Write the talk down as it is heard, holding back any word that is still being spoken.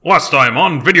Last time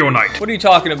on Video Night. What are you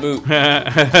talking about?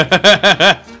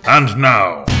 And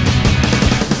now.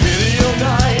 Video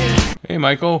Night. Hey,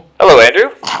 Michael. Hello,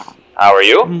 Andrew. How are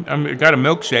you? I got a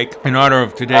milkshake in honor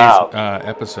of today's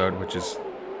episode, which is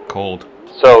cold.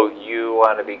 So you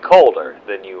want to be colder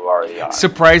than you already are.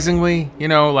 Surprisingly,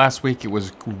 last week it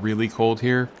was really cold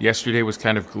here. Yesterday was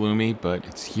kind of gloomy, but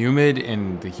it's humid,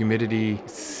 and the humidity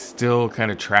still kind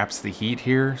of traps the heat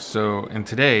here. And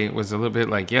today was a little bit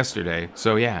like yesterday.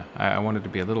 So yeah, I wanted to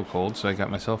be a little cold, so I got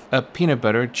myself a peanut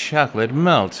butter chocolate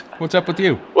melt. What's up with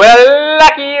you? Well,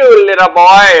 lucky you, little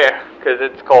boy, because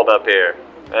it's cold up here.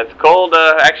 It's cold,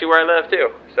 actually, where I live,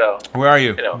 too. So. Where are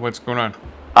you? What's going on?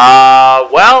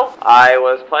 Well, I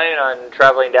was planning on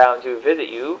traveling down to visit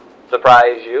you,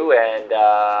 surprise you, and,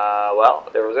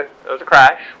 there was a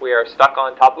crash. We are stuck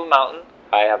on top of a mountain.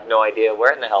 I have no idea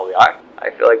where in the hell we are. I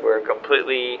feel like we're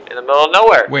completely in the middle of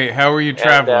nowhere. Wait, how are you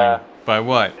traveling? By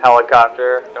what?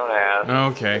 Helicopter, don't ask.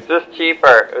 Okay. It's just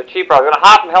cheaper. It was cheaper. I was going to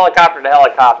hop from helicopter to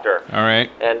helicopter. All right.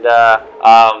 And,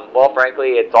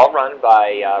 frankly, it's all run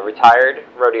by retired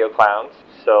rodeo clowns.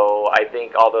 So I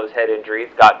think all those head injuries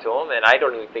got to them, and I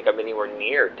don't even think I'm anywhere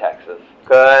near Texas.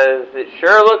 Because it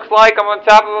sure looks like I'm on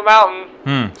top of a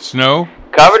mountain. Snow?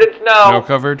 Covered in snow. Snow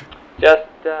covered? Just,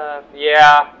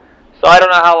 yeah. So I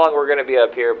don't know how long we're going to be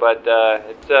up here, but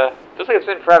it's feels like it's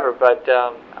been forever. But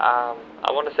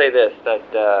I want to say this, that,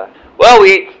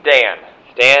 we ate Stan.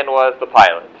 Stan was the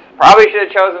pilot. Probably should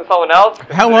have chosen someone else.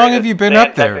 How long have you been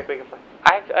up there?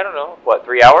 I don't know. What,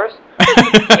 3 hours?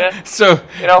 Yeah. So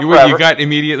you got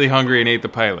immediately hungry and ate the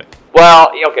pilot.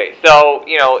 Well, okay, so,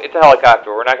 it's a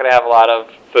helicopter. We're not going to have a lot of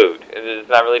food. It's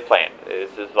not really planned.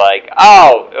 It's just like,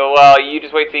 you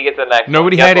just wait till you get to the next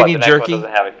Nobody one. had any the jerky? Next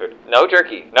one doesn't have any food. No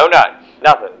jerky. No nuts.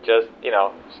 Nothing. Just,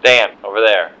 Stan over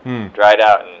there. Dried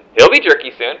out. And he'll be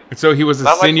jerky soon. So he was a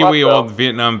sinewy old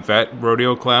Vietnam vet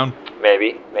rodeo clown?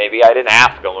 Maybe. I didn't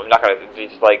ask him. I'm not going to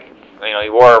just like... he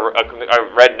wore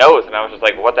a red nose, and I was just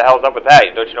like, what the hell's up with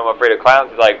that? Don't you know I'm afraid of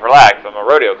clowns? He's like, relax, I'm a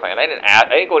rodeo clown. I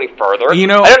didn't go any further. I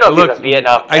don't know if he's a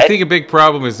Vietnam vet. I think a big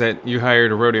problem is that you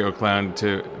hired a rodeo clown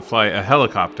to fly a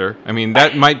helicopter. I mean,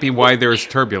 that might be why there's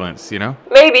turbulence,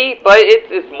 Maybe, but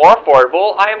it's more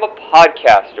affordable. I am a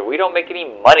podcaster. We don't make any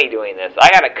money doing this. I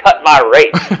gotta cut my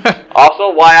rates.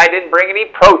 Also, why I didn't bring any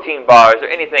protein bars or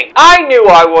anything. I knew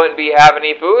I wouldn't be having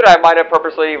any food. I might have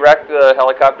purposely wrecked the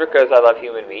helicopter because I love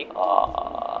human meat.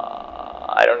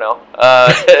 I don't know.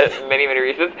 Many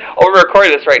reasons. We're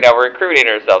recording this right now. We're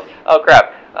incriminating ourselves. Oh,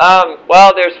 crap.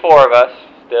 There's 4 of us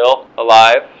still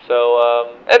alive.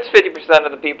 So, that's 50%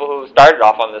 of the people who started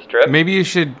off on this trip. Maybe you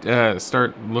should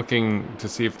start looking to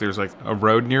see if there's, a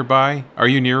road nearby. Are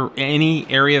you near any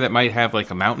area that might have,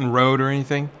 a mountain road or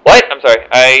anything? What? I'm sorry.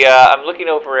 I'm looking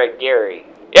over at Gary.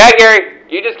 Yeah, Gary,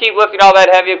 you just keep lifting all that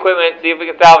heavy equipment, see if we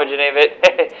can salvage any of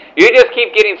it. You just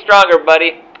keep getting stronger,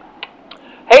 buddy.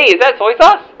 Hey, is that soy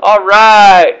sauce? All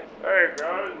right. Hey,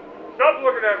 guys, stop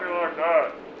looking at me like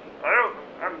that.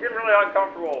 I'm getting really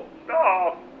uncomfortable.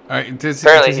 Stop. All right, does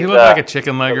he look like a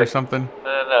chicken leg or something?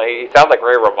 No, he sounds like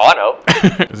Ray Romano.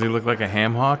 Does he look like a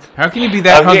ham hock? How can you be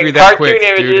that hungry that quick,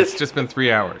 dude? It's just been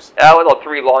 3 hours. That was the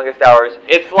 3 longest hours.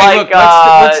 It's hey, look,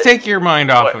 let's take your mind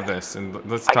off of this and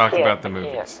let's talk about the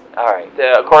movies. All right.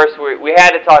 Of course, we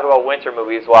had to talk about winter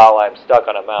movies while I'm stuck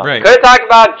on a mountain. Right. Could have talked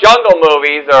about jungle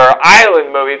movies or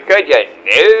island movies, could you?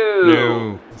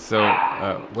 No. So,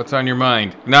 what's on your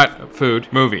mind? Not food,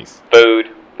 movies. Food.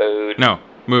 No,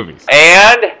 movies.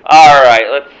 And all right,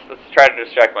 let's try to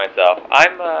distract myself. I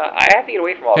have to get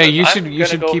away from all this. Hey, you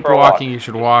should keep walking. You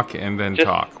should walk and then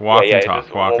talk. Walk and talk.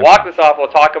 We'll walk this off.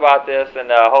 We'll talk about this, and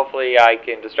hopefully I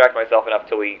can distract myself enough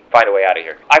till we find a way out of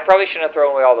here. I probably shouldn't have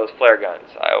thrown away all those flare guns.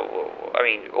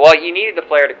 You needed the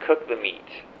flare to cook the meat.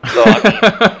 So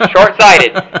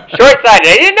short-sighted. I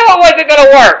didn't know it wasn't gonna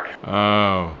work.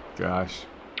 Oh gosh.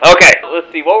 Okay,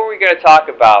 let's see. What were we gonna talk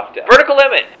about? Vertical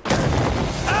Limit.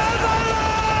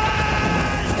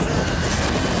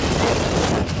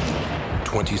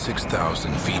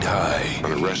 26,000 feet high.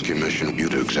 On a rescue mission, you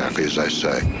do exactly as I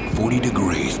say. 40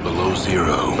 degrees below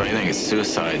zero. I think it's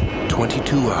suicide.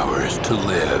 22 hours to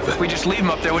live. If we just leave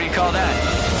him up there, what do you call that?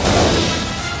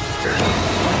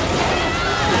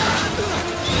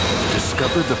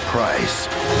 Discover the price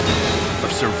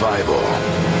of survival.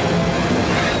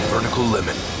 Vertical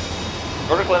Limit.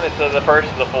 Vertical Limit is the first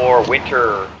of the 4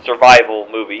 winter survival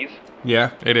movies.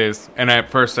 Yeah, it is. And at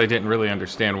first, I didn't really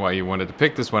understand why you wanted to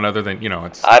pick this one, other than,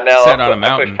 it's set on a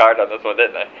mountain. I pushed hard on this one,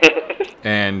 didn't I?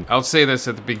 And I'll say this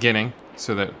at the beginning,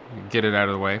 so that we get it out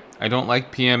of the way. I don't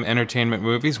like PM entertainment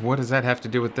movies. What does that have to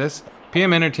do with this?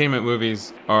 PM Entertainment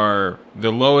movies are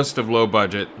the lowest of low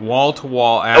budget,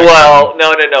 wall-to-wall action. Well,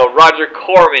 no. Roger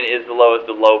Corman is the lowest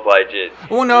of low budget.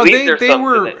 Well, no, At least they there's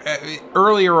were something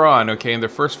earlier on. Okay, in the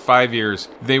first 5 years,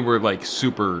 they were like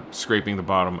super scraping the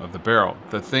bottom of the barrel.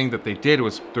 The thing that they did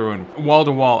was throw in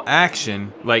wall-to-wall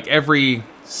action. Like every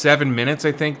 7 minutes,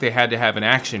 I think they had to have an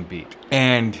action beat,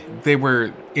 and they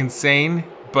were insane,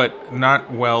 but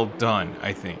not well done.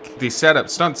 I think the stunt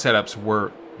setups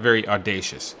were very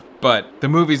audacious. But the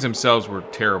movies themselves were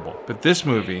terrible. But this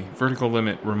movie, Vertical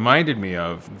Limit, reminded me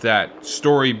of that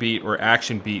story beat or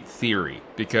action beat theory,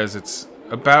 because it's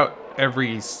about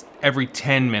every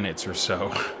 10 minutes or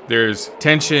so, there's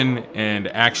tension and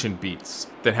action beats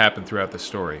that happen throughout the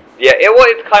story. Yeah,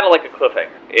 it's kind of like a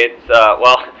cliffhanger.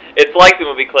 It's like the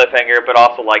movie Cliffhanger, but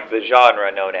also like the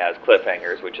genre known as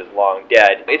cliffhangers, which is long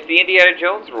dead. It's the Indiana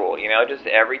Jones rule, just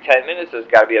every 10 minutes there's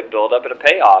got to be a build-up and a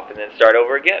payoff, and then start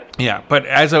over again. Yeah, but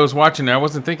as I was watching, I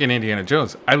wasn't thinking Indiana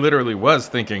Jones. I literally was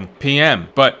thinking PM,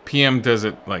 but PM does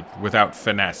it, like, without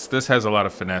finesse. This has a lot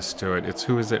of finesse to it.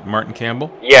 Who is it, Martin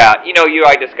Campbell? Yeah,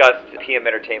 I discussed PM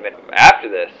Entertainment after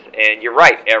this, and you're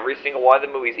right, every single one of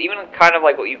the movies, even kind of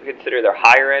like what you consider their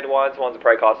higher-end ones that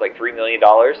probably cost like $3 million,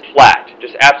 flat,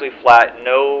 just absolutely flat,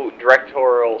 no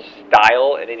directorial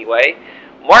style in any way.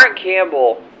 Martin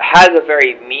Campbell has a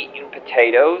very meat and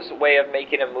potatoes way of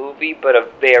making a movie, but a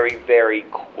very, very,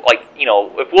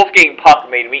 if Wolfgang Puck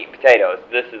made meat and potatoes,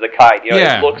 this is the kind,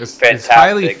 it looks fantastic. It's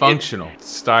highly functional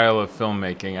style of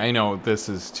filmmaking. I know this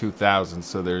is 2000,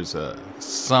 so there's a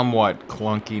somewhat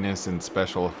clunkiness in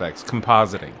special effects,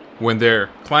 compositing. When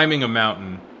they're climbing a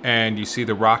mountain and you see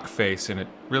the rock face, and it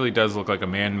really does look like a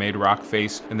man-made rock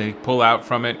face, and they pull out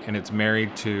from it, and it's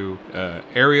married to an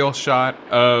aerial shot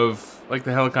of like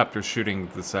the helicopter shooting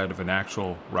the side of an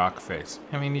actual rock face.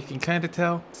 I mean, you can kind of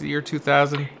tell. It's the year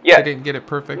 2000. Yeah. They didn't get it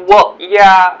perfect. Well,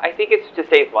 yeah, I think it's to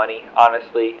save money,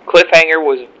 honestly. Cliffhanger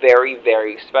was very,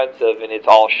 very expensive, and it's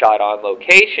all shot on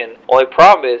location. Only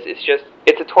problem is,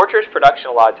 it's a torturous production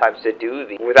a lot of times to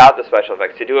do without the special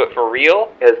effects. To do it for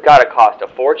real, it's got to cost a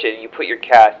fortune, and you put your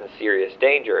cast in serious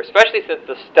danger, especially since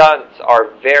the stunts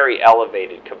are very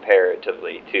elevated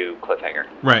comparatively to Cliffhanger.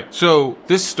 Right. So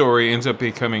this story ends up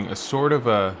becoming a sort of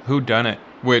a whodunit,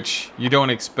 which you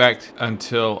don't expect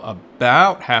until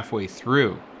about halfway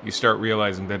through. You start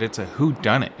realizing that it's a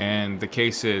whodunit, and the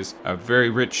case is a very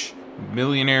rich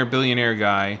billionaire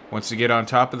guy wants to get on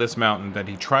top of this mountain that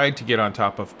he tried to get on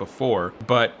top of before,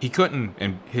 but he couldn't,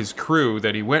 and his crew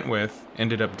that he went with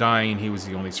ended up dying. He was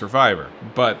the only survivor.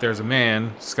 But there's a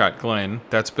man, Scott Glenn,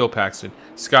 that's Bill Paxton.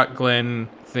 Scott Glenn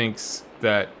thinks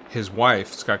that his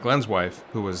wife, Scott Glenn's wife,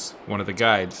 who was one of the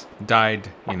guides, died,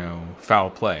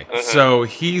 foul play. Mm-hmm. So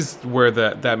he's where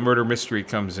that murder mystery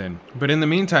comes in. But in the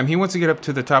meantime, he wants to get up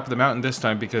to the top of the mountain this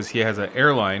time because he has an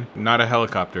airline, not a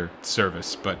helicopter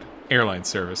service, but airline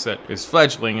service that is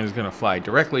fledgling and is going to fly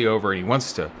directly over, and he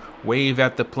wants to wave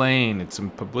at the plane. It's some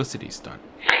publicity stunt.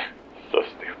 So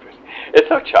stupid. It's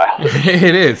so childish.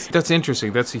 It is. That's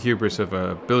interesting. That's the hubris of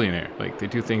a billionaire. Like, they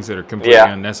do things that are completely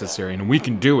unnecessary, and we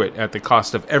can do it at the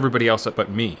cost of everybody else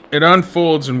but me. It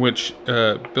unfolds in which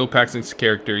Bill Paxton's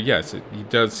character, he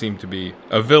does seem to be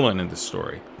a villain in the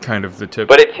story. Kind of the tip.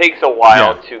 But it takes a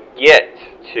while to get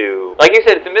to, like you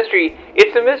said, it's a mystery.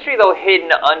 It's a mystery, though,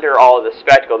 hidden under all of the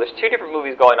spectacle. There's two different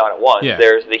movies going on at once. Yeah.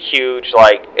 There's the huge,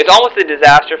 it's almost a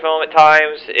disaster film at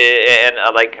times,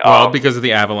 and because of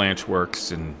the avalanche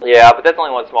works and. Yeah, but that's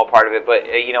only one small part of it. But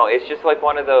it's just like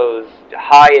one of those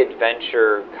high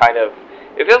adventure kind of.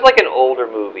 It feels like an older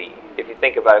movie. If you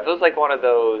think about it, it feels like one of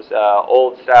those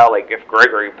old style, like if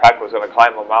Gregory Peck was going to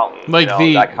climb a mountain. Like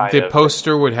the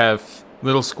poster would have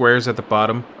little squares at the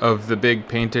bottom of the big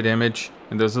painted image,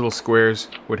 and those little squares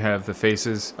would have the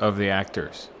faces of the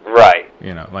actors. Right.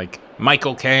 Like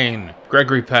Michael Caine,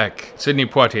 Gregory Peck, Sidney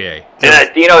Poitier. In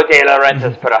a Dino De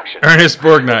Laurentiis production. Ernest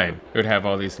Borgnine would have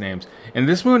all these names. And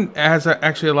this one has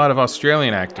actually a lot of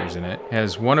Australian actors in it. It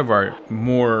has one of our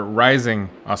more rising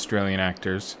Australian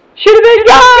actors. Should have been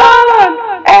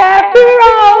gone after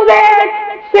all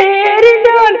that said and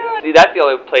done. See, that's the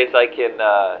only place I can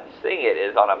sing it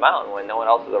is on a mountain when no one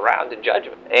else is around to judge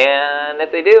me. And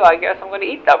if they do, I guess I'm going to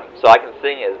eat them. So I can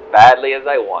sing as badly as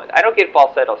I want. I don't get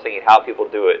falsetto singing how people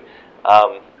do it.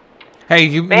 Hey,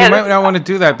 you might not want to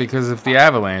do that because of the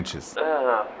avalanches.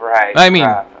 Right. I mean,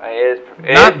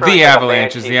 not the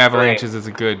Avalanches. The Avalanches is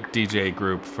a good DJ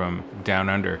group from down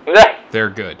under. They're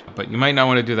good. But you might not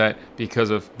want to do that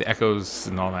because of the echoes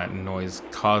and all that noise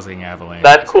causing avalanches.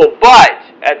 That's cool. But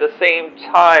at the same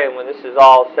time, when this is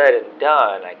all said and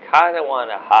done, I kind of want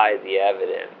to hide the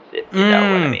evidence, if you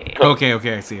know what I mean.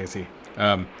 Okay, I see.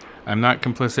 I'm not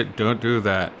complicit. Don't do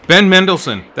that. Ben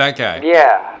Mendelsohn, that guy.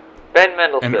 Yeah, Ben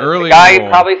Mendelsohn. An early the guy role.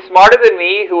 probably smarter than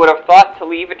me who would have thought to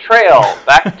leave a trail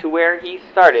back to where he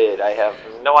started. I have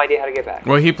no idea how to get back.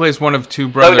 Well, he plays one of two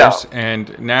brothers, no.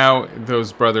 and now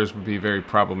those brothers would be very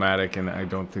problematic, and I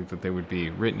don't think that they would be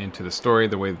written into the story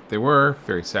the way that they were,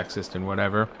 very sexist and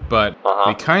whatever. But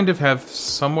they kind of have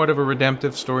somewhat of a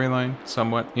redemptive storyline,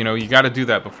 somewhat. You know, you got to do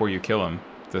that before you kill him.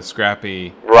 The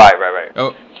scrappy... Right.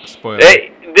 Oh, spoiler.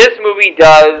 This movie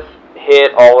does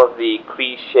hit all of the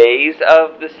cliches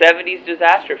of the 70s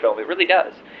disaster film. It really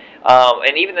does.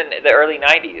 And even the early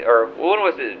 90s, or when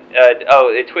was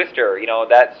it? Twister, you know,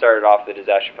 that started off the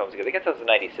disaster films. I guess that was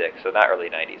 96, so not early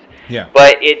 90s. Yeah.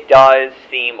 But it does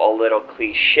seem a little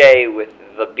cliche with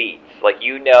the beats. Like,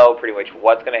 you know pretty much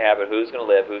what's going to happen, who's going to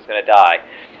live, who's going to die.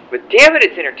 But damn it,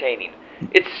 it's entertaining.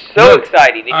 It's so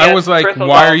exciting. And I was like,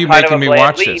 why are you making me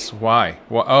watch this? Why?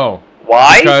 Well,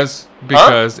 why?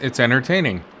 Because it's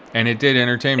entertaining. And it did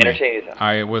entertain me.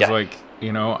 I was like,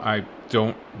 you know, I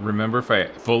don't remember if I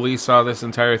fully saw this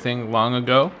entire thing long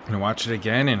ago. And I watched it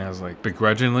again, and I was like,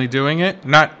 begrudgingly doing it.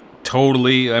 Not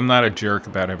totally. I'm not a jerk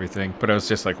about everything. But I was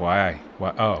just like, why?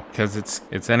 Oh, because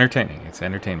it's entertaining. It's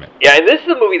entertainment. Yeah, and this is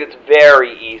a movie that's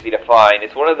very easy to find.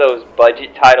 It's one of those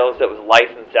budget titles that was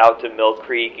licensed out to Mill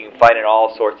Creek. You can find it in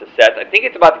all sorts of sets. I think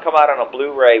it's about to come out on a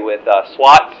Blu-ray with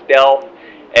SWAT, Stealth,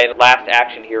 and Last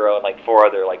Action Hero, and like 4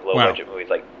 other like low-budget movies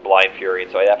like Blind Fury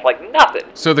and so that for like nothing.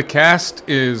 So the cast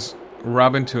is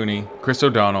Robin Tunney, Chris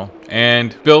O'Donnell,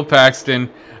 and Bill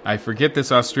Paxton. I forget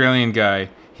this Australian guy.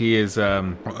 He is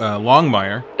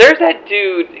Longmire. There's that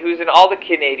dude who's in all the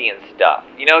Canadian stuff.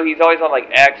 You know, he's always on like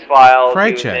X-Files.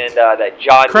 Krycek. And that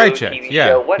John Woo TV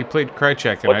show. He played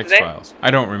Krycek in X-Files.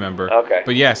 I don't remember. Okay.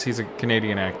 But yes, he's a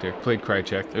Canadian actor. Played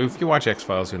Krycek. If you watch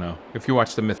X-Files, you know. If you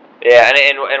watch the myth. Yeah,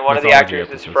 and one of the actors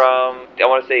episodes. is from, I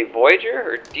want to say Voyager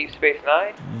or Deep Space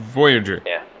Nine? Voyager.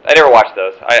 Yeah. I never watched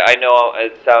those. I know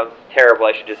it sounds terrible.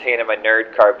 I should just hand in my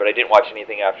nerd card, but I didn't watch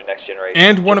anything after Next Generation.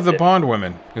 And one of the Bond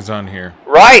women is on here.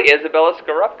 Right, Isabella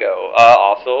Scorupco,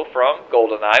 also from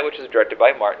GoldenEye, which is directed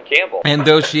by Martin Campbell. And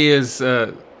though she is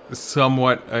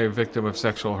somewhat a victim of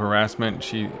sexual harassment,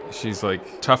 she's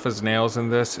like tough as nails in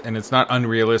this, and it's not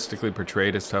unrealistically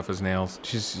portrayed as tough as nails.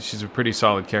 She's a pretty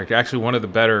solid character. Actually, one of the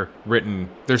better written.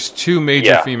 There's 2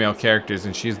 major female characters,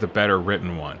 and she's the better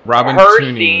written one. Robin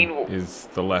Tunney is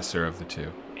the lesser of the 2.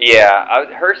 Yeah,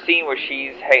 her scene where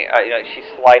she's she's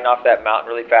sliding off that mountain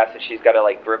really fast, and she's got to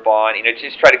like grip on,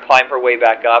 just try to climb her way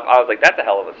back up. I was like, that's a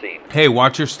hell of a scene. Hey,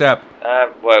 watch your step.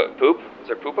 What, poop? Is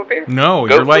there poop up here? No,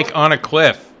 Goat you're like poop? on a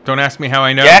cliff. Don't ask me how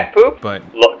I know. Cat poop? But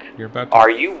look, you're about to...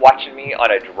 Are you watching me on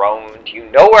a drone? Do you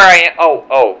know where I am?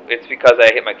 Oh, it's because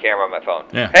I hit my camera on my phone.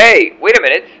 Yeah. Hey, wait a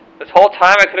minute. This whole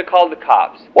time I could have called the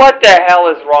cops. What the hell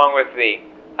is wrong with me?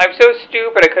 I'm so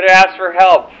stupid. I could have asked for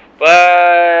help.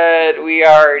 But we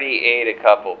already ate a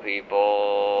couple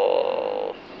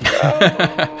people. So...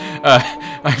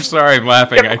 I'm sorry I'm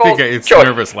laughing. Typical I think it's choice.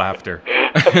 Nervous laughter.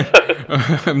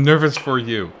 I'm nervous for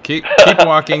you. Keep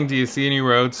walking. Do you see any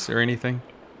roads or anything?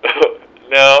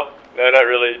 No, not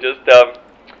really. Just,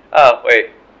 oh,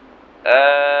 wait.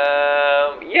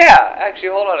 Yeah, actually,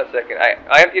 hold on a second.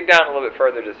 I have to get down a little bit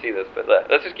further to see this, but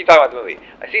let's just keep talking about the movie.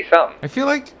 I see something. I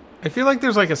feel like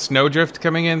there's like a snowdrift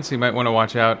coming in, so you might want to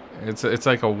watch out. It's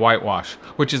like a whitewash,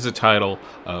 which is the title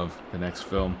of the next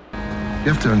film.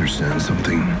 You have to understand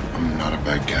something. I'm not a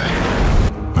bad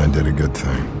guy. I did a good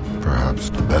thing. Perhaps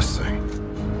the best thing.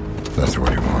 That's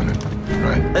what he wanted,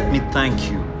 right? Let me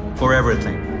thank you for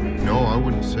everything. No, I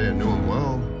wouldn't say I knew him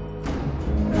well.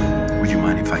 Would you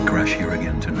mind if I crash here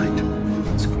again tonight?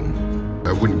 That's cool.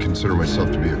 I wouldn't consider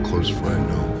myself to be a close friend,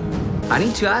 no. I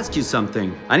need to ask you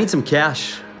something. I need some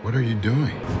cash. What are you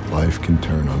doing? Life can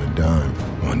turn on a dime.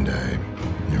 One day,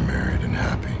 you're married and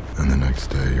happy, and the next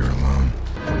day, you're alone.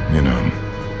 You know,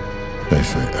 they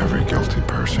say every guilty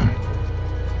person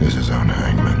is his own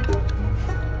hangman.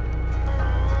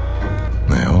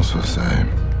 They also say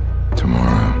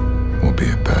tomorrow will be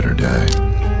a better day.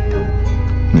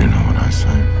 You know what I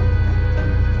say?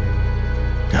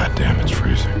 God damn, it's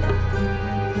freezing.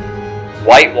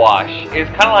 Whitewash is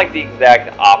kind of like the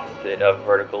exact opposite of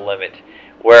Vertical Limit,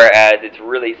 whereas it's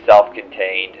really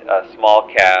self-contained, a small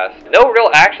cast, no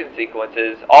real action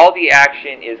sequences, all the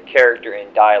action is character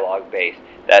and dialogue based.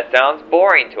 That sounds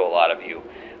boring to a lot of you,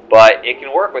 but it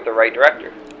can work with the right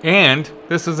director. And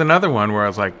this is another one where I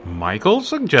was like, Michael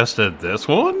suggested this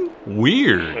one?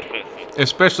 Weird.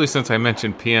 Especially since I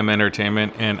mentioned PM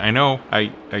Entertainment, and I know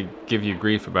I give you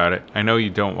grief about it. I know you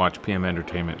don't watch PM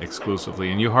Entertainment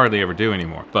exclusively, and you hardly ever do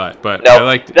anymore. But No, I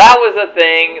like that was a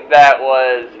thing that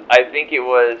was, I think it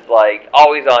was like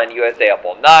always on USA Up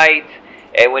All Night,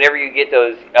 and whenever you get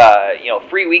those,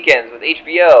 free weekends with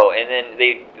HBO, and then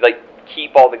they like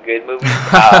keep all the good movies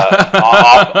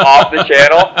off the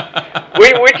channel,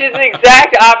 which is the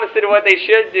exact opposite of what they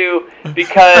should do,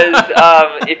 because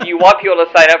if you want people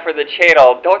to sign up for the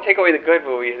channel, don't take away the good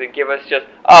movies and give us just,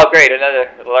 oh great,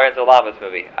 another Lorenzo Lamas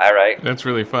movie. All right. That's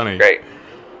really funny. Great.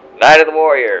 Night of the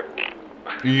Warrior.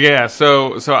 Yeah,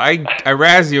 so I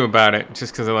razz you about it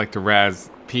just because I like to razz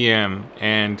PM,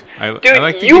 and I Dude,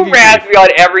 like to you give razz me on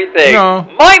everything. No.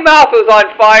 My mouth was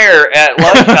on fire at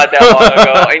lunch not that long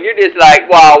ago, and you're just like,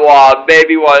 wow,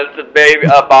 baby wants a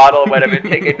bottle of whatever,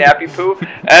 take a nappy poo,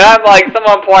 and I'm like,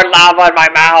 someone poured lava in my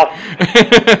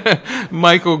mouth.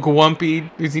 Michael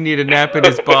Gwumpy, does he need a nap in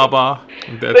his baba?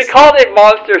 They called it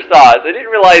monster sauce. I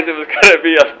didn't realize it was going to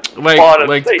be a spawn of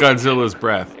like Satan. Godzilla's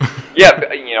breath. Yeah,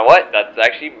 but you know what? That's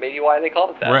actually maybe why they called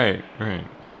it that. Right.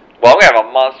 Well, we have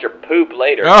a monster poop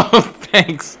later. Oh,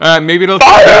 thanks. Maybe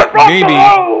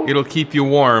it'll keep you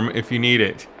warm if you need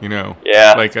it.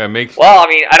 Yeah. Like make. Well, I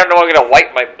mean, I don't know. I'm gonna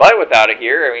wipe my butt without it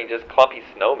here. I mean, just clumpy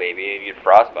snow maybe, and you get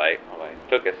frostbite. Oh my,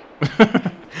 took us.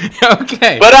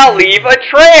 Okay. But I'll leave a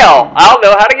trail. I'll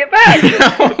know how to get back.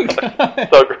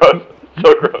 So gross.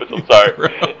 I'm sorry.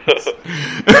 Gross.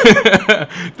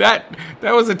 that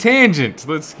was a tangent.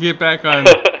 Let's get back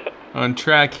on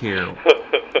track here.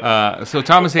 So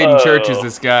Thomas Hayden Church is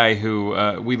this guy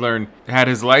who we learned had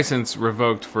his license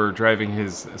revoked for driving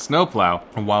his snowplow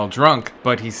while drunk,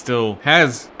 but he still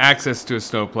has access to a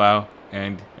snowplow.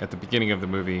 And at the beginning of the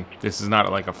movie, this is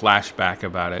not like a flashback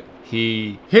about it.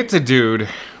 He hits a dude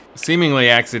seemingly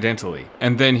accidentally,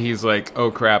 and then he's like, oh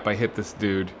crap, I hit this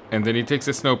dude. And then he takes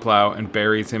a snowplow and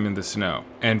buries him in the snow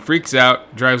and freaks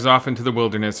out, drives off into the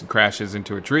wilderness and crashes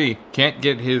into a tree. Can't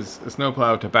get his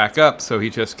snowplow to back up, so he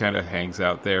just kind of hangs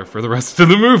out there for the rest of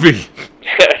the movie.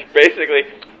 Basically,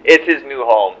 it's his new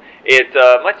home. It's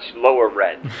much lower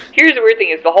rent. Here's the weird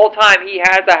thing, is the whole time he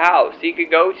has a house he could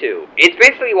go to. It's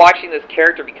basically watching this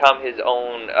character become his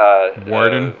own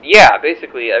warden? Yeah,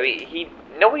 basically. I mean,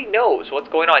 nobody knows what's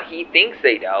going on. He thinks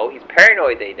they know. He's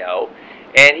paranoid they know.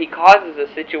 And he causes a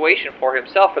situation for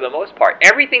himself for the most part.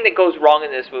 Everything that goes wrong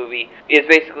in this movie is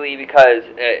basically because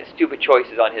stupid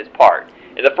choices on his part.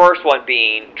 And the first one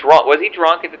being drunk. Was he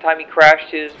drunk at the time he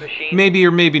crashed his machine? Maybe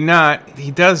or maybe not. He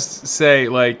does say,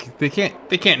 like, they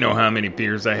can't know how many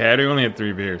beers I had. I only had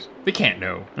 3 beers. They can't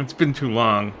know. It's been too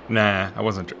long. Nah, I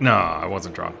wasn't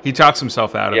drunk. He talks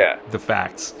himself out of the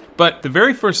facts. But the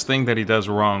very first thing that he does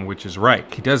wrong, which is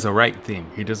right, he does the right thing.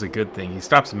 He does a good thing. He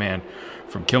stops a man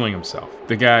from killing himself.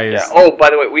 The guy is... Yeah. Oh, by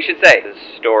the way, we should say the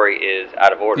story is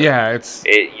out of order. Yeah,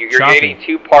 you're shocking. getting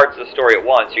 2 parts of the story at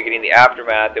once. You're getting the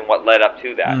aftermath and what led up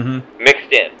to that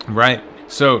mixed in. Right.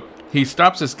 So he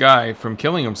stops this guy from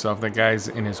killing himself. That guy's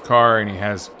in his car, and he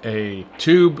has a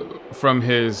tube from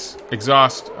his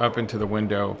exhaust up into the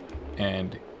window,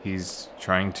 and he's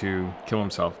trying to kill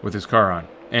himself with his car on.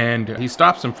 And he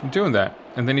stops him from doing that.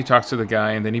 And then he talks to the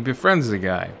guy, and then he befriends the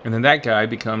guy. And then that guy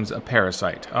becomes a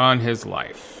parasite on his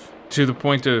life. To the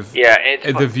point of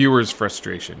the viewer's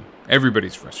frustration.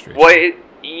 Everybody's frustration. Well,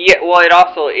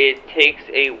 it takes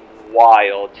a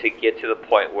while to get to the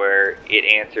point where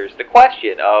it answers the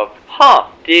question of,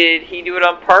 did he do it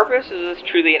on purpose? Is this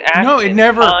truly an accident? No,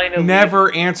 it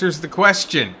never answers the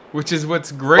question, which is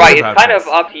what's great about it's kind this.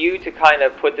 of up to you to kind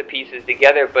of put the pieces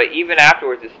together, but even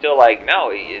afterwards, it's still like, no,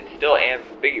 it's still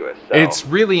ambiguous. So. It's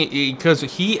really, because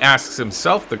he asks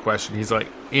himself the question,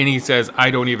 and he says,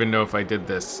 I don't even know if I did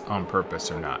this on purpose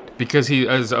or not. Because he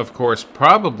is, of course,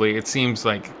 probably, it seems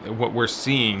like what we're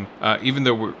seeing, even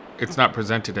though it's not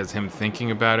presented as him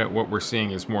thinking about it, what we're seeing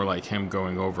is more like him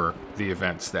going over the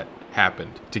events that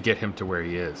happened to get him to where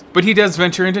he is. But he does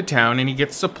venture into town, and he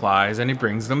gets supplies, and he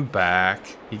brings them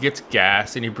back. He gets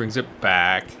gas, and he brings it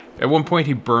back. At one point,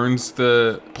 he burns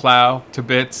the plow to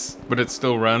bits, but it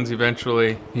still runs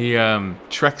eventually. He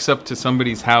treks up to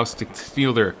somebody's house to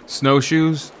steal their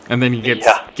snowshoes, and then he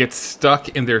gets stuck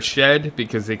in their shed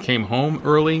because they came home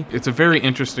early. It's a very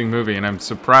interesting movie, and I'm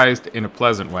surprised in a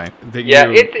pleasant way that you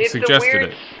suggested it's a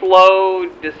weird, it. slow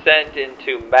descent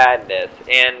into madness,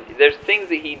 and there's things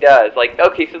that he does. Like,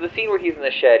 okay, so the scene where he's in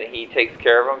the shed and he takes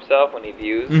care of himself when he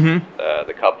views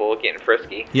the couple getting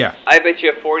frisky. Yeah. I bet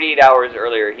you 48 hours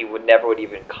earlier he would never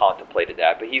even contemplated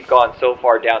that, but he's gone so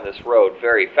far down this road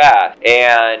very fast,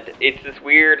 and it's this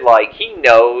weird, like, he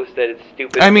knows that it's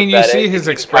stupid. I mean, you see his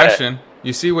expression.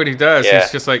 You see what he does. Yeah.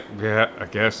 He's just like, yeah, I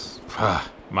guess.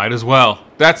 might as well.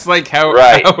 That's like how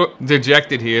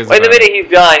dejected he is. Well, the minute he's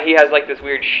done, he has like this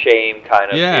weird shame kind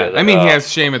of. Yeah, feel, I mean, he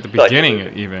has shame at the like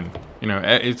beginning even. You know,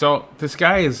 it's all, this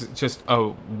guy is just a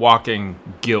walking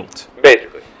guilt.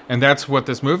 Basically. And that's what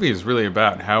this movie is really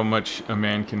about, how much a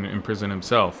man can imprison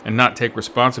himself and not take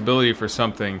responsibility for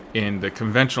something in the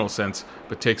conventional sense,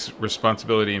 but takes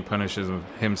responsibility and punishes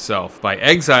himself by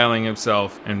exiling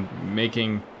himself and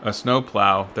making a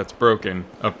snowplow that's broken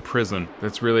a prison.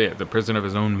 That's really the prison of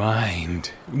his own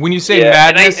mind. When you say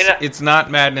madness, it's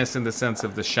not madness in the sense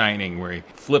of The Shining, where he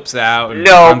flips out and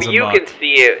runs but you amok. can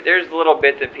see it. There's little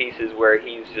bits and pieces where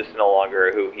he's just no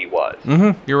longer who he was.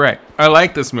 Mm-hmm. You're right. I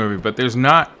like this movie, but there's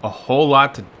not a whole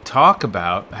lot to talk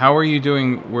about. How are you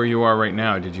doing where you are right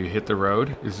now? Did you hit the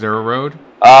road? Is there a road?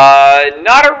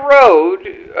 Not a road,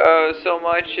 so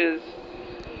much as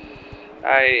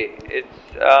I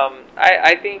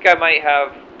think I might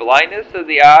have blindness of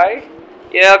the eye.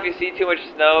 You know, if you see too much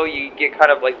snow, you get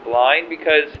kind of like blind,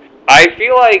 because I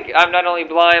feel like I'm not only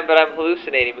blind, but I'm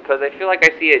hallucinating, because I feel like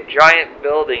I see a giant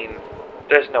building.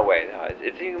 There's no way.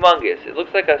 It's humongous. It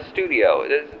looks like a studio.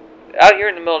 Out here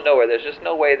in the middle of nowhere, there's just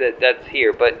no way that's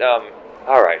here, but,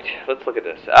 alright, let's look at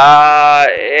this.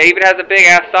 It even has a big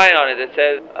ass sign on it that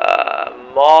says,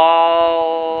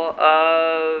 Mall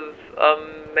of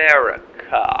America.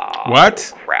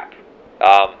 What? Oh, crap.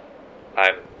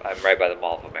 I'm right by the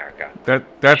Mall of America.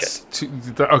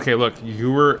 Okay, look,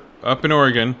 you were up in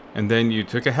Oregon, and then you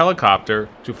took a helicopter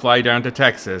to fly down to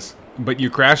Texas, but you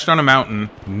crashed on a mountain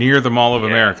near the Mall of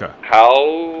America.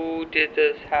 How did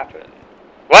this happen?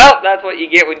 Well, that's what you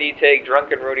get when you take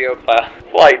drunken rodeo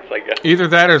flights, I guess. Either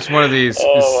that or it's one of these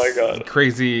oh my God.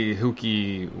 Crazy,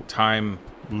 hooky time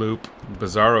loop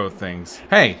bizarro things.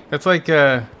 Hey, that's like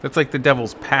the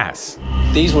Devil's Pass.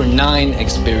 These were 9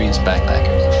 experienced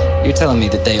backpackers. You're telling me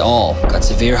that they all got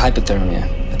severe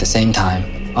hypothermia at the same time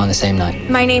on the same night?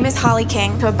 My name is Holly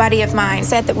King. A buddy of mine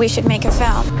said that we should make a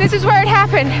film. This is where it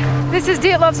happened. This is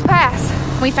Dietlov's Pass.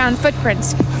 We found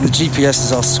footprints. The GPS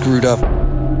is all screwed up.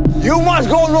 You must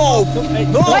go no.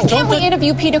 Why can't we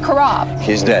interview Peter Korab?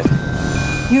 He's dead.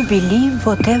 You believe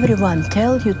what everyone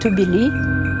tells you to believe?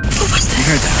 What was that? You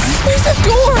heard that, right? There's a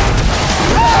door!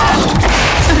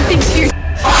 Something's here.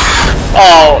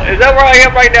 Oh, is that where I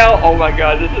am right now? Oh my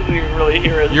God, this isn't even really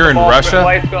here. You're in Russia?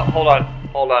 Hold on.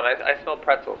 I smell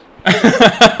pretzels.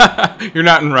 You're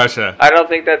not in Russia. I don't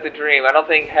think that's a dream. I don't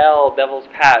think Devil's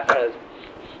Pass has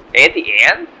Auntie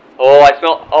Anne's? Oh, I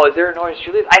smell. Oh, is there an Orange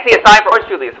Julius? I see a sign for Orange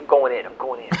Julius. I'm going in.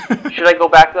 Should I go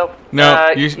back though?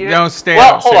 No, no, stay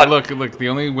out. Hold on. Look. The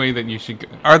only way that you should go,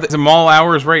 are the mall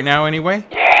hours right now anyway?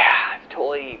 Yeah, it's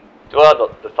totally. Well,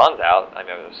 the sun's out. I'm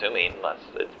assuming, unless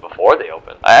it's before they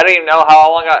open. I don't even know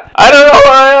how long I don't know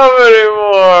where I am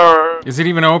anymore. Is it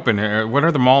even open? What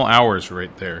are the mall hours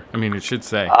right there? I mean, it should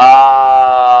say.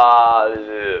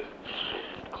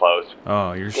 Closed.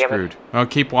 Oh, you're screwed. Oh,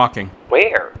 keep walking.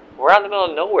 Where? We're out in the middle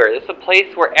of nowhere. This is a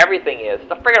place where everything is. It's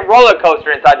a freaking roller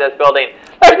coaster inside this building.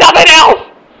 There's nothing else!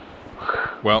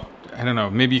 Well, I don't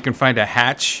know. Maybe you can find a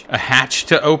hatch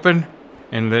to open,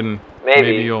 and then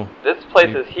maybe you'll... This place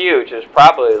is huge. There's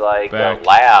probably like a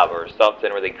lab or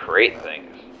something where they create things.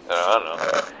 I don't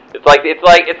know. It's like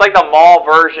the mall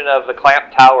version of the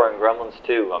Clamp Tower in Gremlins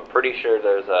 2. I'm pretty sure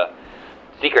there's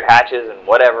secret hatches and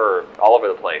whatever all over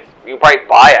the place. You can probably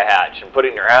buy a hatch and put it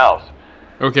in your house.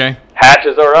 Okay.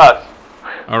 Hatches are us.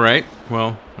 All right.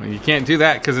 Well, you can't do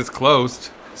that because it's closed.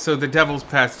 So the Devil's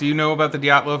Pass. Do you know about the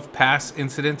Dyatlov Pass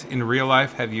incident in real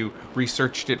life? Have you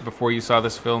researched it before you saw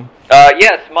this film?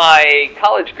 Yes. My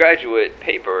college graduate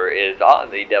paper is on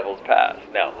the Devil's Pass.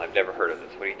 No, I've never heard of this.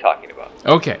 What are you talking about?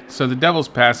 Okay. So the Devil's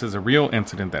Pass is a real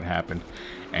incident that happened.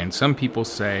 And some people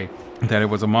say that it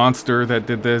was a monster that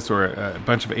did this, or a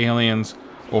bunch of aliens,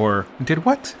 or did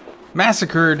what?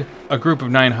 Massacred a group of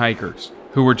 9 hikers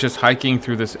who were just hiking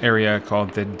through this area called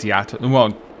the Dyatlov.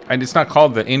 Well, and it's not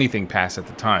called the anything pass at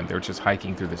the time. They were just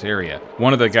hiking through this area.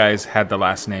 One of the guys had the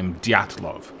last name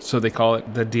Dyatlov, so they call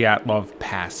it the Dyatlov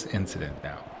Pass incident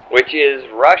now. Which is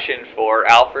Russian for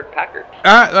Alfred Packard.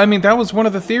 I mean, that was one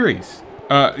of the theories.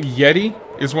 Yeti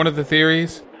is one of the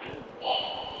theories.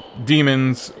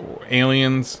 Demons,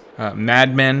 aliens,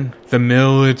 madmen, the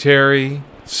military.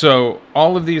 So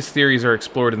all of these theories are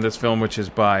explored in this film, which is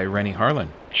by Renny Harlin.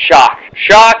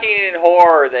 Shocking and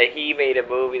horror that he made a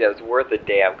movie that was worth a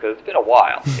damn, because it's been a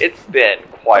while. It's been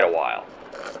quite a while.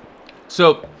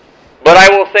 So, but I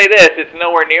will say this, it's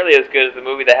nowhere nearly as good as the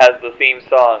movie that has the theme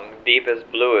song,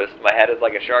 Deepest Bluest, My Head is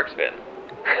Like a Shark's Fin.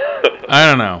 I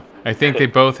don't know. I think they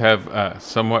both have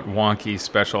somewhat wonky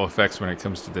special effects when it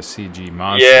comes to the CG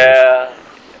monsters. Yeah,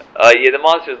 the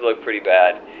monsters look pretty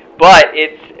bad. But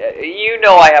it's,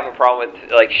 I have a problem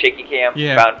with like shaky cam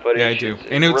found footage. Yeah, I do.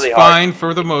 And it's really fine hard.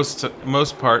 for the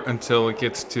most part until it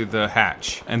gets to the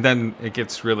hatch, and then it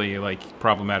gets really like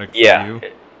problematic for you.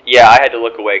 Yeah, I had to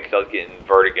look away because I was getting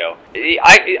vertigo.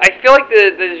 I feel like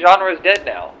the genre is dead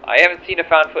now. I haven't seen a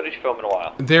found footage film in a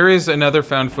while. There is another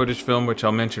found footage film which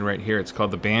I'll mention right here. It's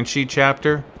called The Banshee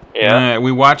Chapter. Yeah.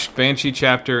 We watched Banshee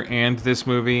Chapter and this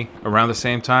movie around the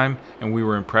same time, and we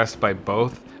were impressed by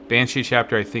both. Banshee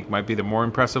Chapter, I think, might be the more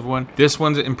impressive one. This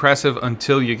one's impressive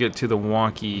until you get to the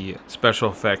wonky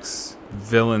special effects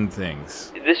villain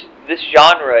things. This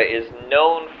genre is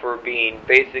known for being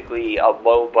basically a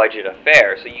low-budget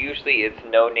affair. So usually it's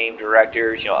no-name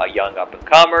directors, young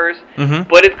up-and-comers. Mm-hmm.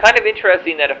 But it's kind of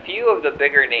interesting that a few of the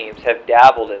bigger names have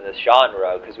dabbled in this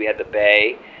genre, because we had The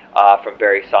Bay, from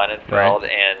Barry Sonnenfeld,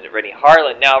 and Rennie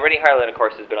Harlan. Now, Rennie Harlan, of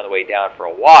course, has been on the way down for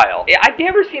a while. I've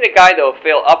never seen a guy, though,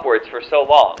 fail upwards for so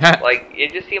long. Like,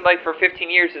 it just seemed like for 15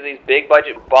 years of these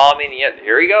big-budget bombing, yet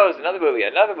here he goes, another movie.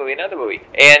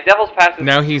 And Devil's Pass is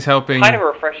now he's helping kind of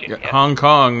refreshing. Hong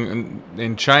Kong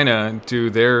and China do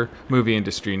their movie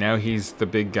industry. Now he's the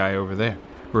big guy over there,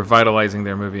 revitalizing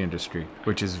their movie industry,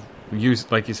 which is,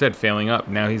 like you said, failing up.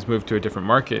 Now he's moved to a different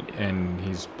market, and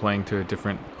he's playing to a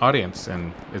different audience,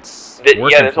 and it's working.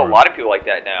 Yeah, there's for a him. lot of people like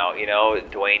that now.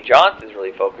 Dwayne Johnson's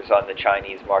really focused on the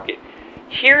Chinese market.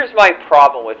 Here's my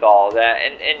problem with all that,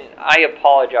 and I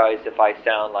apologize if I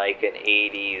sound like an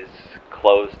 80s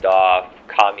closed-off,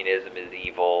 communism is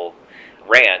evil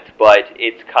rant, but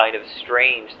it's kind of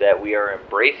strange that we are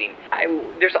embracing.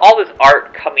 There's all this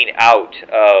art coming out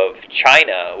of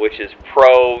China, which is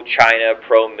pro-China,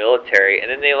 pro-military, and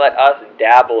then they let us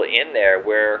dabble in there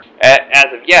where, as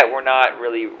of yet, we're not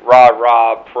really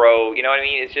rah-rah pro, you know what I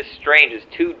mean? It's just strange. It's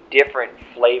two different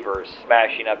flavors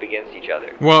smashing up against each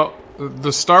other. Well,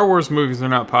 the Star Wars movies are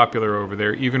not popular over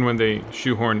there, even when they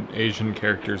shoehorn Asian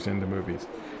characters into movies.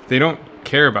 They don't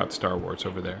care about Star Wars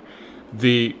over there.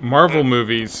 The Marvel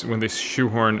movies, when they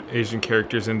shoehorn Asian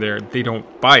characters in there, they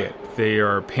don't buy it. They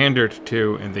are pandered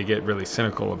to, and they get really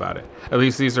cynical about it. At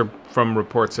least these are from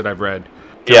reports that I've read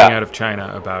coming out of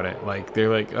China about it. Like, they're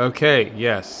like, okay,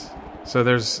 yes. So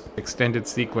there's extended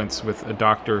sequence with a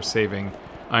doctor saving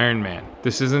Iron Man.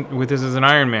 This is an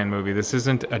Iron Man movie. This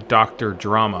isn't a doctor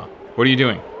drama. What are you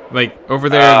doing? Like, over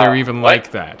there, they're even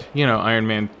like that. Iron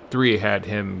Man 3 had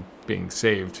him being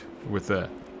saved with a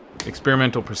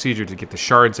experimental procedure to get the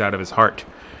shards out of his heart,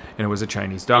 and it was a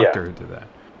Chinese doctor who did that.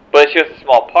 But it's just a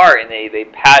small part, and they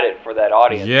pad it for that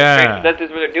audience. Yeah. That's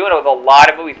just what they're doing with a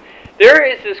lot of movies. There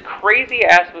is this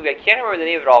crazy-ass movie, I can't remember the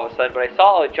name of it all of a sudden, but I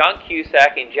saw John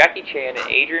Cusack and Jackie Chan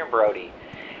and Adrian Brody.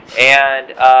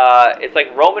 And it's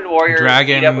like Roman warriors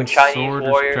meet up with Chinese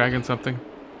warriors. Dragon something?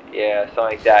 Yeah, something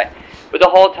like that. But the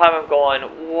whole time I'm going,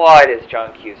 what is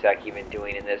John Cusack even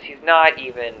doing in this? He's not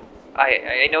even...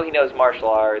 I know he knows martial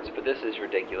arts, but this is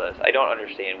ridiculous. I don't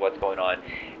understand what's going on.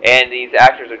 And these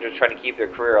actors are just trying to keep their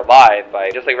career alive by,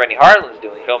 just like Rennie Harlan's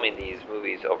doing, filming these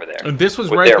movies over there. And this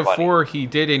was right before he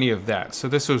did any of that. So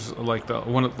this was like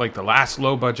the last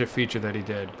low budget feature that he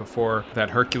did before that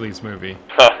Hercules movie.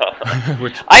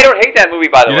 Which I don't hate that movie,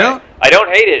 by the way. Don't? I don't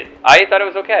hate it. I thought it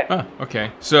was okay. Oh,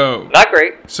 okay. So not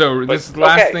great. So this is the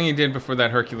last thing he did before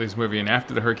that Hercules movie, and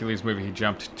after the Hercules movie, he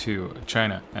jumped to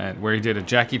China, where he did a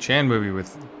Jackie Chan movie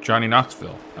with Johnny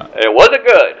Knoxville. It wasn't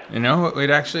good. It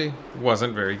actually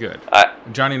wasn't very good.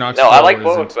 Johnny No, Knoxville. I like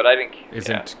both, but I didn't.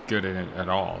 Isn't good in it at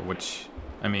all. Which,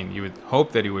 I mean, you would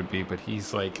hope that he would be, but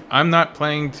he's like, I'm not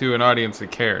playing to an audience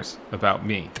that cares about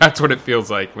me. That's what it feels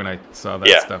like when I saw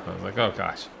that stuff. I was like, oh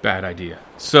gosh, bad idea.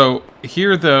 So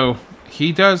here, though,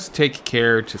 he does take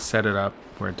care to set it up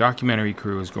where a documentary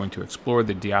crew is going to explore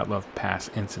the Dyatlov Pass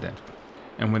incident.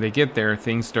 And when they get there,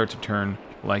 things start to turn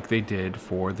like they did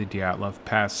for the Dyatlov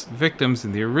Pass victims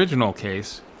in the original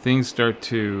case. Things start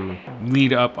to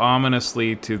lead up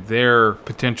ominously to their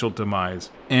potential demise.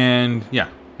 And yeah,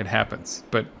 it happens.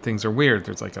 But things are weird.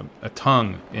 There's like a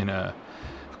tongue in a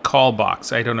call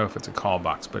box. I don't know if it's a call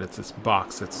box, but it's this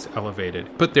box that's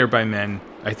elevated, put there by men.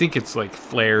 I think it's like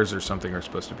flares or something are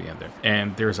supposed to be in there.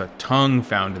 And there's a tongue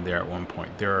found in there at one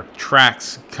point. There are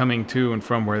tracks coming to and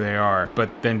from where they are,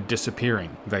 but then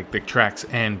disappearing. Like the tracks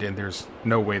end and there's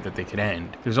no way that they could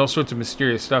end. There's all sorts of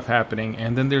mysterious stuff happening.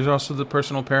 And then there's also the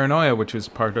personal paranoia, which is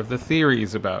part of the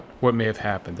theories about what may have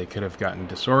happened. They could have gotten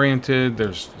disoriented.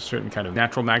 There's a certain kind of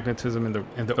natural magnetism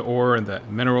in the ore and the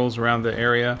minerals around the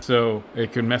area. So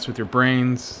it could mess with your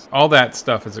brains. All that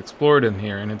stuff is explored in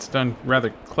here, and it's done rather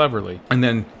cleverly. And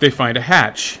then they find a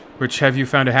hatch. Which, have you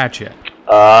found a hatch yet?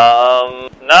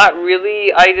 Not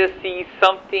really. I just see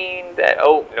something that...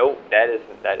 Oh, no, that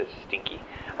is stinky.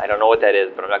 I don't know what that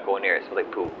is, but I'm not going near it. It smells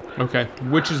like poo. Okay,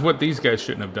 which is what these guys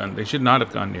shouldn't have done. They should not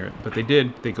have gone near it, but they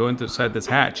did. They go inside this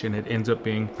hatch, and it ends up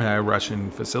being a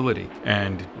Russian facility.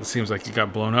 And it seems like it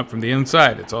got blown up from the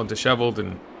inside. It's all disheveled,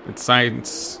 and it's science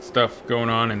stuff going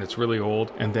on, and it's really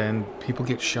old. And then people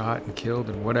get shot and killed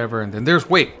and whatever. And then there's,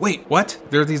 wait, what?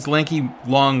 There are these lanky,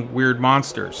 long, weird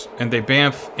monsters, and they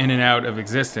bamf in and out of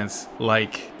existence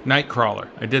like Nightcrawler.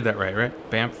 I did that right?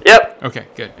 Bamf? Yep. Okay,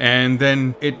 good. And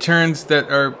then it turns that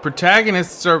our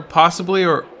protagonists are possibly,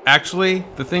 or actually,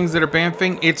 the things that are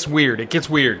bamfing. It's weird. It gets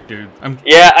weird, dude.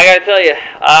 Yeah, I gotta tell you,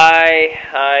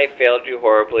 I failed you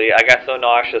horribly. I got so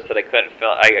nauseous that I couldn't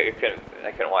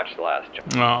watch the last jump.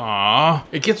 Aww.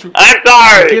 I'm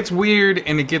sorry! It gets weird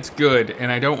and it gets good,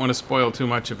 and I don't want to spoil too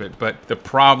much of it, but the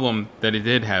problem that it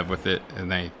did have with it,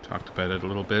 and I talked about it a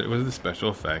little bit, was the special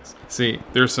effects. See,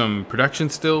 there's some production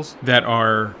stills that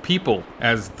are people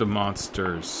as the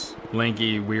monsters,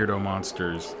 lanky weirdo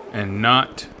monsters, and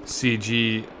not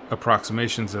CG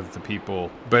approximations of the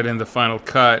people, but in the final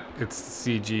cut it's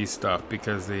CG stuff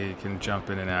because they can jump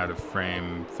in and out of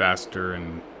frame faster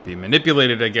and be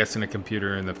manipulated, I guess, in a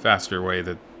computer in the faster way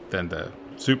than the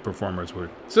suit performers would.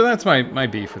 So that's my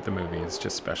beef with the movie. It's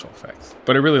just special effects,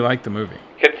 but I really like the movie.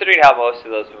 Considering how most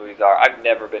of those movies are, I've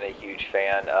never been a huge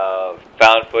fan of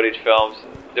found footage films.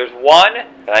 There's one,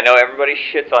 and I know everybody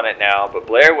shits on it now, but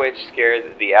Blair Witch scares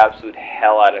the absolute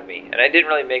hell out of me. And it didn't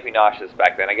really make me nauseous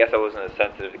back then. I guess I wasn't as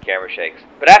sensitive to camera shakes.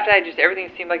 But after that, everything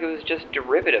seemed like it was just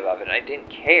derivative of it, and I didn't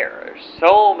care. There's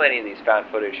so many of these found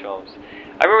footage films.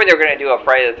 I remember they were going to do a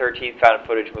Friday the 13th found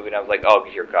footage movie, and I was like, oh,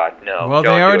 dear God, no. Well,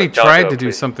 they already tried to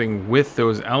do something with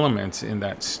those elements in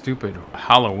that stupid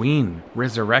Halloween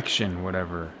Resurrection,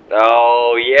 whatever.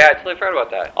 Oh, yeah, I totally forgot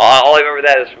about that. All I remember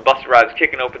that is from Busta Rhymes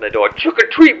kicking open the door. Trick or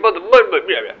treat, mother.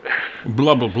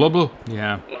 Blah, blah, blah, blah.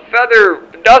 Yeah. Feather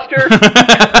duster.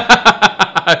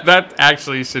 That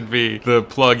actually should be the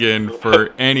plug-in for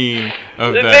any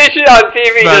of the that. mission on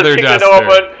TV Feather just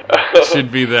Duster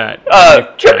should be that.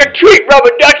 Trick or treat,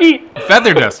 rubber ducky.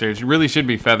 Feather Duster. It really should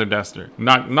be Feather Duster.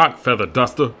 Not Feather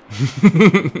Duster.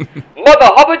 Mother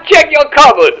Hubba, check your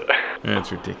cupboard.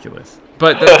 That's ridiculous.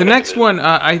 But the next one,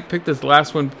 I picked this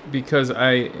last one because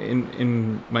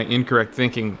in my incorrect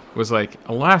thinking, was like,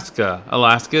 Alaska.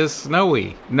 Alaska's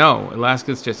snowy. No,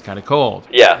 Alaska's just kind of cold.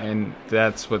 Yeah. And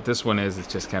that's what this one is.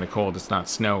 It's just kind of cold. It's not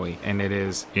snowy. And it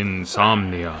is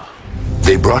Insomnia.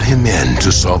 They brought him in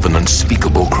to solve an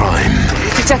unspeakable crime.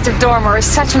 Detective Dormer, it's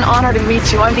such an honor to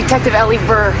meet you. I'm Detective Ellie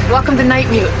Burr. Welcome to Night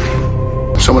Mute.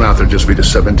 Someone out there just beat a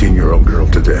 17-year-old girl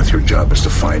to death. Your job is to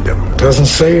find him. Doesn't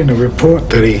say in the report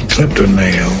that he clipped her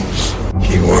nails.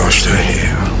 He washed her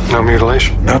hair. No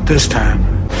mutilation? Not this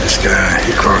time. This guy,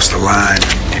 he crossed the line,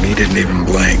 and he didn't even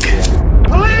blink.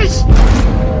 Police!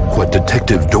 What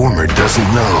Detective Dormer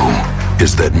doesn't know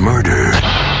is that murder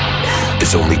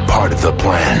is only part of the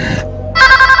plan.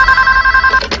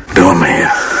 Dormer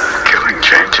here. Killing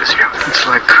changes you. It's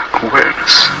like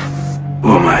awareness.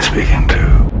 Who am I speaking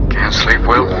to? Can't sleep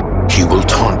well? He will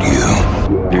taunt you.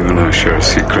 You and I share a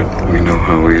secret. We know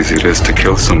how easy it is to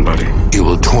kill somebody. He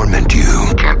will torment you.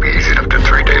 Can't be easy after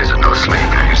 3 days of no sleep.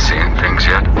 Are you seeing things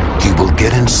yet? He will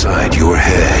get inside your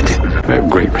head. I have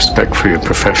great respect for your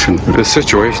profession. The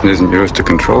situation isn't yours to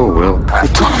control, Will. I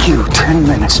took you 10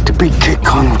 minutes to beat Kate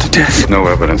Connell to death. There's no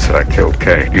evidence that I killed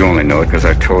Kay. You only know it because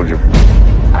I told you.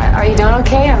 Are you doing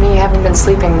okay? I mean, you haven't been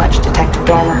sleeping much, Detective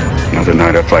Dormer. Another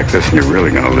night up like this and you're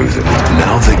really gonna lose it.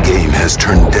 Now the game has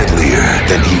turned deadlier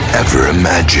than he ever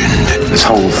imagined. This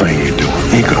whole thing you're doing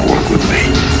ain't gonna work with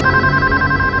me.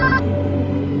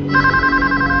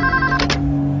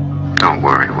 Don't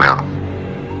worry, Will.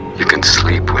 You can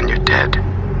sleep when you're dead.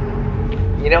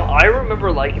 You know, I remember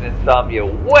liking Insomnia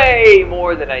way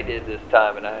more than I did this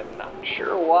time, and I'm not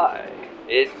sure why.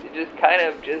 It just kind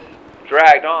of just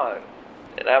dragged on,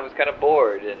 and I was kind of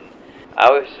bored, and I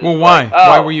was just why? Like, oh,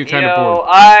 why were you kind of bored?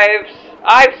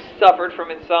 I've suffered from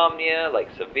insomnia, like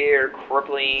severe,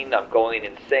 crippling, I'm going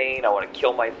insane, I want to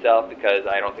kill myself because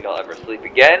I don't think I'll ever sleep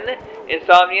again.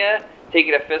 Insomnia,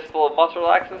 taking a fistful of muscle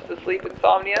relaxants to sleep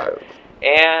insomnia.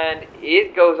 And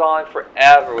it goes on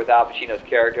forever with Al Pacino's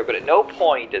character, but at no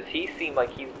point does he seem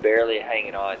like he's barely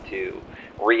hanging on to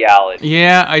reality.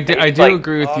 Yeah, I do like,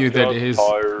 agree with you that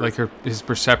his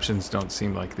perceptions don't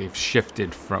seem like they've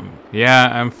shifted from, yeah,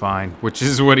 I'm fine, which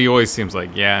is what he always seems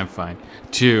like, yeah, I'm fine,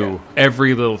 to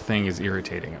every little thing is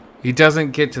irritating him. He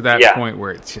doesn't get to that point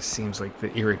where it just seems like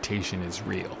the irritation is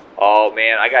real. Oh,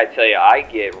 man, I gotta tell you, I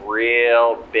get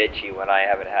real bitchy when I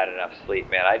haven't had enough sleep,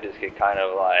 man. I just get kind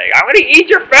of like, I'm gonna eat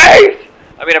your face!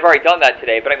 I mean, I've already done that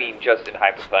today, but I mean just in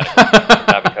hypothetical.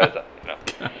 Not because, you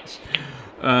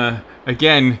know. I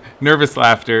Again, nervous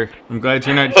laughter. I'm glad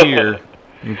you're not here.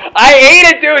 I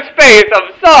hated doing space.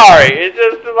 I'm sorry. It's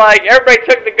just like everybody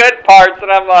took the good parts, and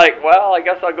I'm like, well, I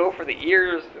guess I'll go for the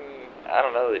ears and I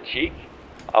don't know, the cheek.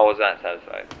 I was not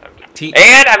satisfied.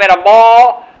 And I'm at a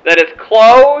mall that is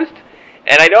closed,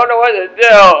 and I don't know what to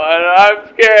do, and I'm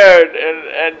scared.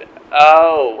 And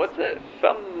oh, what's it?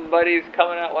 Somebody's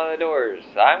coming out one of the doors.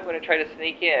 I'm gonna try to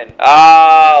sneak in.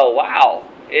 Oh, wow!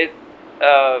 It's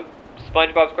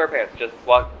SpongeBob SquarePants just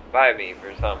walked by me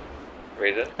for some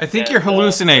reason. I think you're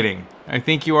hallucinating. I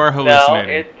think you are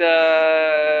hallucinating.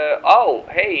 No, oh,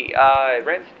 hey,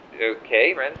 Ren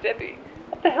Stimpy.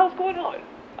 What the hell's going on?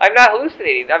 I'm not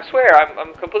hallucinating. I swear,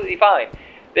 I'm completely fine.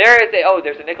 There's a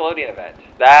Nickelodeon event.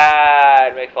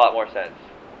 That makes a lot more sense.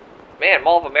 Man,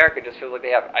 Mall of America just feels like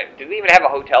they have. Do they even have a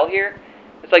hotel here?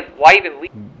 It's like, why even leave?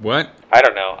 What? I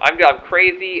don't know. I'm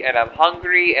crazy, and I'm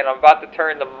hungry, and I'm about to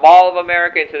turn the Mall of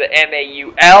America into the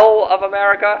MAUL of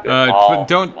America.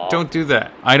 Don't do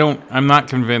that. I'm not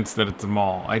convinced that it's a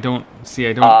mall. I don't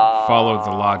follow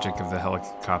the logic of the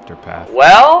helicopter path.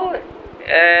 Well,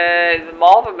 the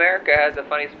Mall of America has a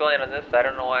funny spelling on this. I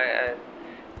don't know why.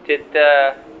 Did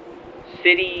the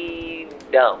city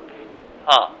dump?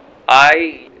 Huh.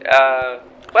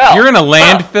 Well. You're in a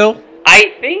landfill?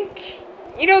 I think.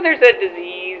 You know, there's a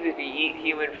disease if you eat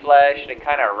human flesh and it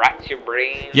kind of rots your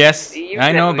brain. Yes,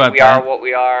 I know about that. We are what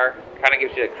we are. Kind of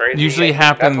gives you a crazy. Usually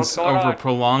happens over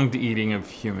prolonged eating of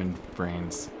human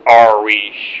brains. Are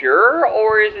we sure,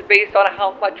 or is it based on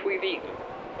how much we've eaten?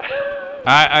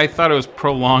 I thought it was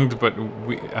prolonged, but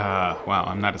wow,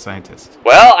 I'm not a scientist.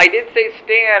 Well, I did say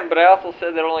Stan, but I also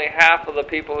said that only half of the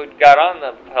people who got on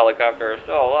the helicopter are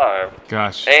still alive.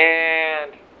 Gosh.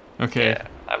 And okay, yeah,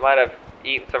 I might have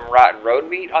eaten some rotten road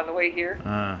meat on the way here.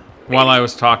 While I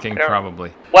was talking,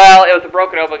 probably. Well, it was a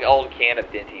broken open old can of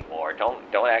Dinty Moore. Don't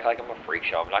act like I'm a freak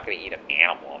show. I'm not going to eat an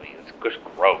animal. I mean, it's just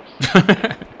gross.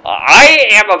 I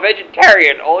am a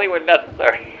vegetarian only when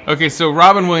necessary. Okay, so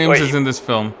Robin Williams is in this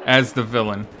film as the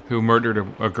villain who murdered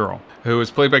a girl, who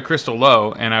was played by Crystal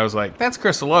Lowe, and I was like, that's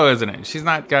Crystal Lowe, isn't it? She's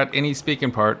not got any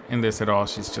speaking part in this at all.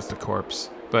 She's just a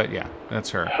corpse. But yeah, that's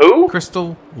her. Who?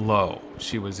 Crystal Lowe.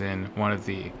 She was in one of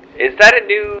the... Is that a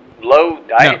new low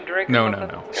diet drink?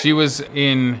 No. She was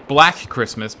in Black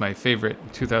Christmas, my favorite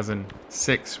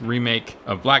 2006 remake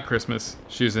of Black Christmas.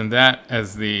 She was in that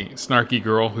as the snarky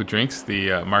girl who drinks,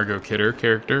 the Margot Kidder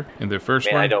character in the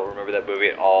first one. I don't remember that movie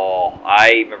at all.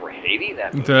 I remember hating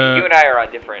that movie. You and I are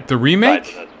on different sides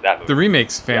of that movie. The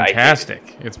remake's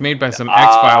fantastic. It's made by some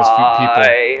X-Files people.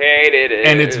 I hated it.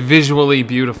 And it's visually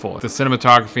beautiful. The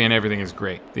cinematography and everything is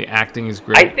great. The acting is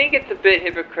great. I think it's a bit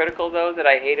hypocritical, though, that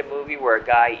I hate a movie where a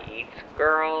guy eats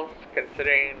girls,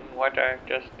 considering what I've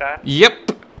just done.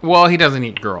 Yep. Well, he doesn't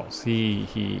eat girls.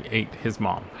 He ate his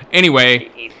mom. Anyway.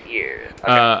 He eats ears.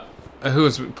 Okay. Who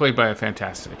was played by a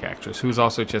fantastic actress, who was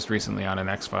also just recently on an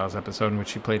X-Files episode in which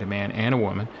she played a man and a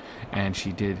woman, and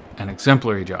she did an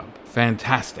exemplary job.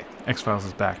 Fantastic. X-Files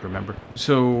is back, remember?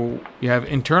 So you have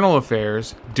Internal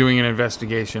Affairs doing an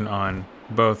investigation on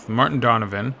both Martin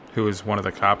Donovan, who is one of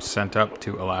the cops sent up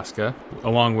to Alaska,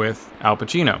 along with Al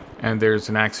Pacino. And there's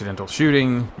an accidental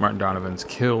shooting. Martin Donovan's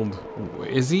killed.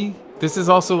 Is he? This is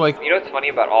also like... You know what's funny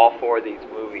about all four of these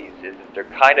movies is that they're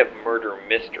kind of murder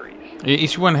mysteries.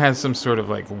 Each one has some sort of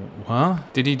like, huh?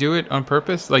 Did he do it on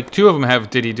purpose? Like, two of them have,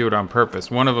 did he do it on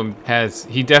purpose? One of them has,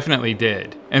 he definitely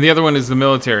did. And the other one is the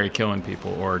military killing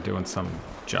people or doing some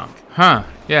junk. Huh,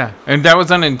 yeah. And that was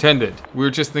unintended. We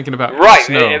were just thinking about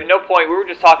snow. At no point, we were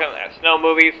just talking snow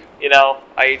movies, you know.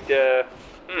 I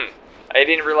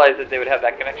didn't realize that they would have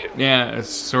that connection. Yeah, it's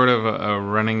sort of a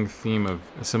running theme of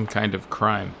some kind of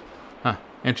crime. Huh,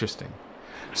 interesting.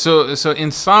 So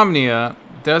Insomnia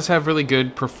does have really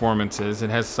good performances. It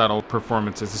has subtle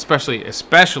performances, especially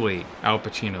Al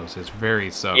Pacino's is very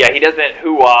subtle. Yeah, he doesn't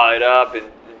hoo-ah it up and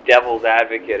devil's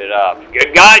advocate it up.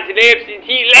 Good God, an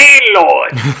absentee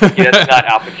landlord! Yeah, that's not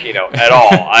Al Pacino at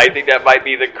all. I think that might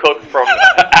be the cook from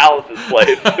Alice's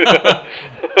place.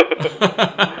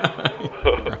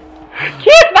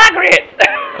 Kiss my grits!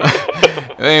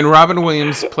 And Robin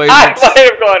Williams plays... I might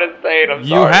have gone insane, I'm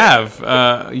sorry. You have.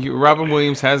 Robin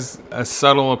Williams has a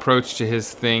subtle approach to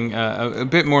his thing, a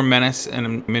bit more menace and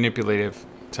a manipulative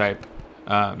type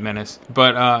menace.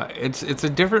 But it's a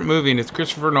different movie, and it's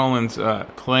Christopher Nolan's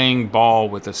playing ball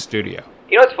with a studio.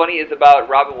 You know what's funny is about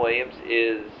Robin Williams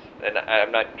is, and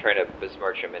I'm not trying to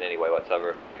besmirch him in any way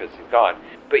whatsoever, because he's gone,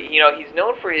 but you know, he's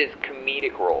known for his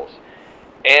comedic roles.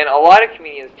 And a lot of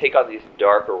comedians take on these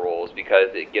darker roles because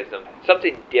it gives them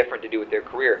something different to do with their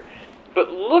career.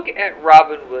 But look at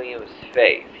Robin Williams'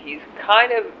 face. He's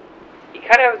kind of he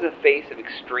kind of has a face of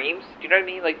extremes. Do you know what I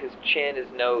mean? Like his chin,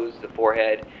 his nose, the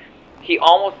forehead. He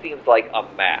almost seems like a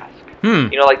mask.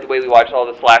 You know, like the way we watch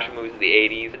all the slasher movies of the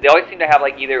 80s. They always seem to have,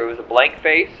 like, either it was a blank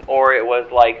face or it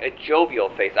was, like, a jovial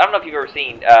face. I don't know if you've ever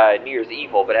seen New Year's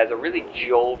Evil, but it has a really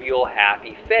jovial,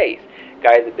 happy face.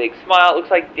 Guy has a big smile. It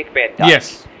looks like Dick Van Dyke.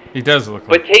 Yes, he does look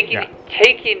like. But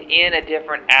taken in a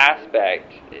different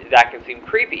aspect, that can seem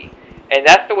creepy. And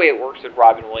that's the way it works with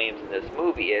Robin Williams in this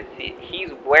movie. Is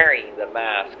he's wearing the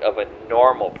mask of a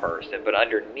normal person, but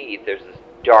underneath there's this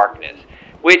darkness,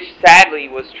 which sadly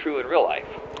was true in real life.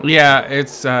 Yeah,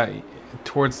 it's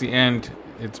towards the end,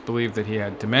 it's believed that he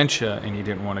had dementia and he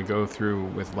didn't want to go through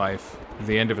with life,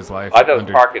 the end of his life. I thought it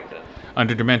was Parkinson's.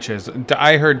 Under dementia.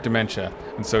 I heard dementia,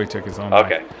 and so he took his own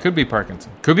life. Could be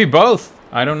Parkinson. Could be both.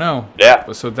 I don't know.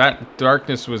 Yeah. So that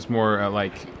darkness was more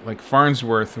like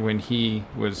Farnsworth when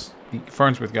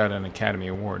Farnsworth got an Academy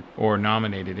Award, or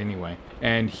nominated anyway.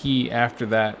 And he, after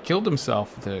that, killed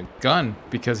himself with a gun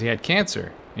because he had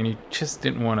cancer. And he just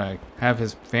didn't want to have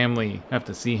his family have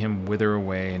to see him wither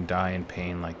away and die in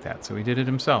pain like that. So he did it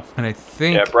himself. And I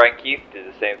think... Yeah, Brian Keith did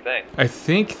the same thing. I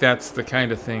think that's the kind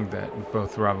of thing that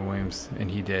both Robin Williams and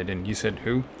he did. And you said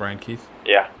who? Brian Keith?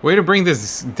 Yeah. Way to bring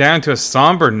this down to a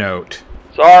somber note.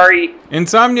 Sorry.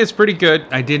 Insomnia is pretty good.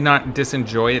 I did not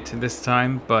disenjoy it this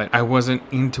time, but I wasn't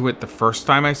into it the first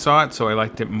time I saw it, so I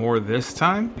liked it more this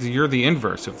time. You're the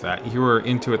inverse of that. You were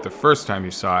into it the first time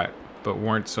you saw it, but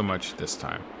weren't so much this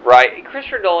time. Right.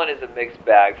 Christopher Nolan is a mixed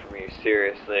bag for me,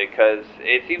 seriously, because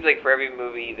it seems like for every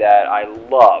movie that I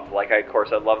love, like, of course,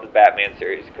 I love the Batman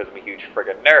series because I'm a huge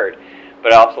friggin' nerd,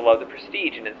 but I also love The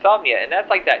Prestige and Insomnia, and that's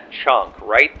like that chunk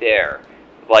right there.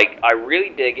 Like, I really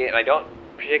dig it, and I don't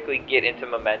particularly get into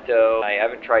Memento. I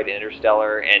haven't tried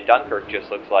Interstellar, and Dunkirk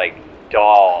just looks like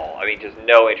dull. I mean, just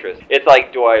no interest. It's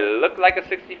like, do I look like a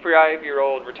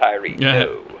 65-year-old retiree? Yeah.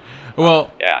 No.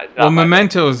 Well, yeah, it's not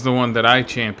Memento is the one that I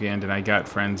championed and I got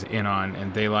friends in on,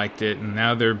 and they liked it, and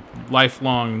now they're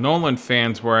lifelong Nolan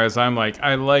fans, whereas I'm like,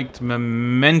 I liked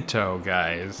Memento,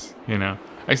 guys. You know,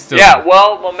 I still. Yeah,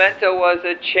 well, Memento was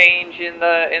a change in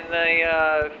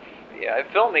the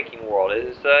filmmaking world. It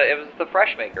was the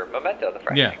Fresh Maker, Memento, the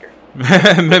Fresh Maker.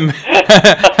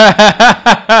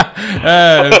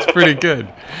 It's pretty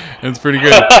good. It's pretty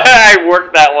good. I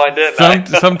worked that one, didn't I?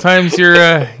 Sometimes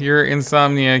your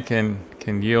insomnia can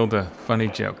yield a funny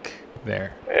joke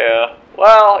there. Yeah.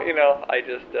 Well, you know, I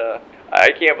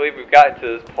can't believe we've gotten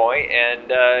to this point,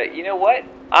 and you know what?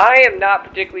 I am not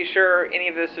particularly sure any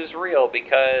of this is real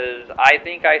because I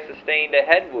think I sustained a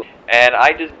head wound, and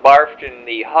I just barfed in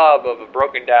the hub of a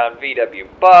broken down VW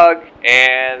Bug,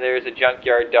 and there's a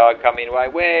junkyard dog coming my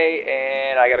way,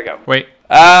 and I gotta go. Wait.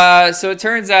 So it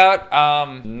turns out,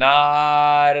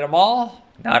 not at a mall,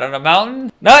 not on a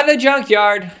mountain, not in a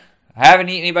junkyard. I haven't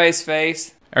eaten anybody's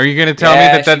face. Are you gonna tell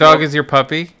me that dog is your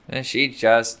puppy? And she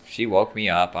woke me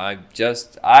up.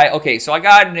 Okay, so I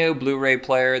got a new Blu-ray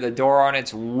player. The door on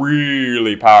it's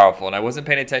really powerful, and I wasn't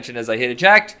paying attention as I hit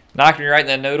eject. Knocked me right in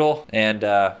the noodle, and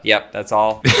yep, that's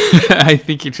all. I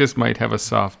think you just might have a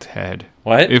soft head.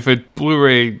 What? If a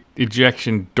Blu-ray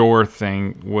ejection door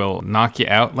thing will knock you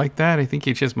out like that, I think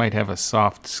you just might have a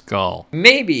soft skull.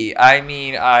 Maybe. I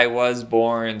mean, I was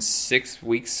born 6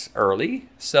 weeks early,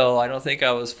 so I don't think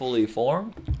I was fully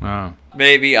formed. Oh.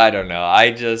 Maybe, I don't know.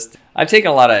 I've taken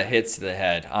a lot of hits to the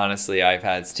head. Honestly, I've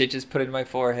had stitches put in my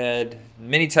forehead.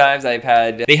 Many times I've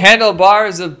had the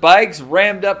handlebars of bikes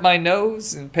rammed up my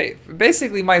nose, and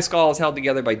basically my skull is held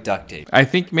together by duct tape. I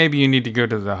think maybe you need to go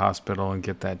to the hospital and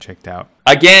get that checked out.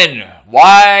 Again,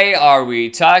 why are we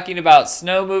talking about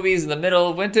snow movies in the middle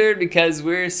of winter? Because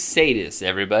we're sadists,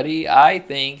 everybody. I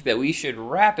think that we should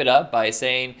wrap it up by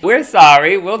saying, we're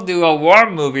sorry, we'll do a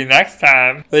warm movie next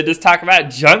time. We'll just talk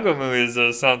about jungle movies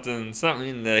or something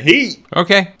in the heat.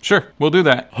 Okay, sure, we'll do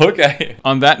that. Okay.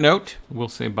 On that note, we'll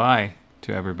say bye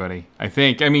to everybody. I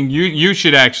mean, you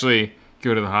should actually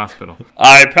go to the hospital.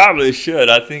 I probably should.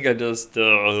 I think I just...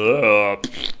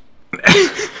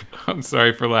 I'm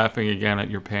sorry for laughing again at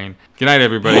your pain. Good night,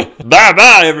 everybody.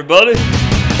 Bye-bye, everybody.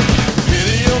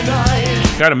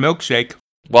 Got a milkshake.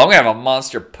 Well, I'm going to have a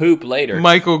monster poop later.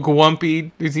 Michael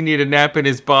Gwumpy, does he need a nap in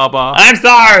his baba? I'm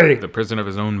sorry. The prison of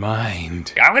his own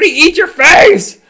mind. I'm going to eat your face.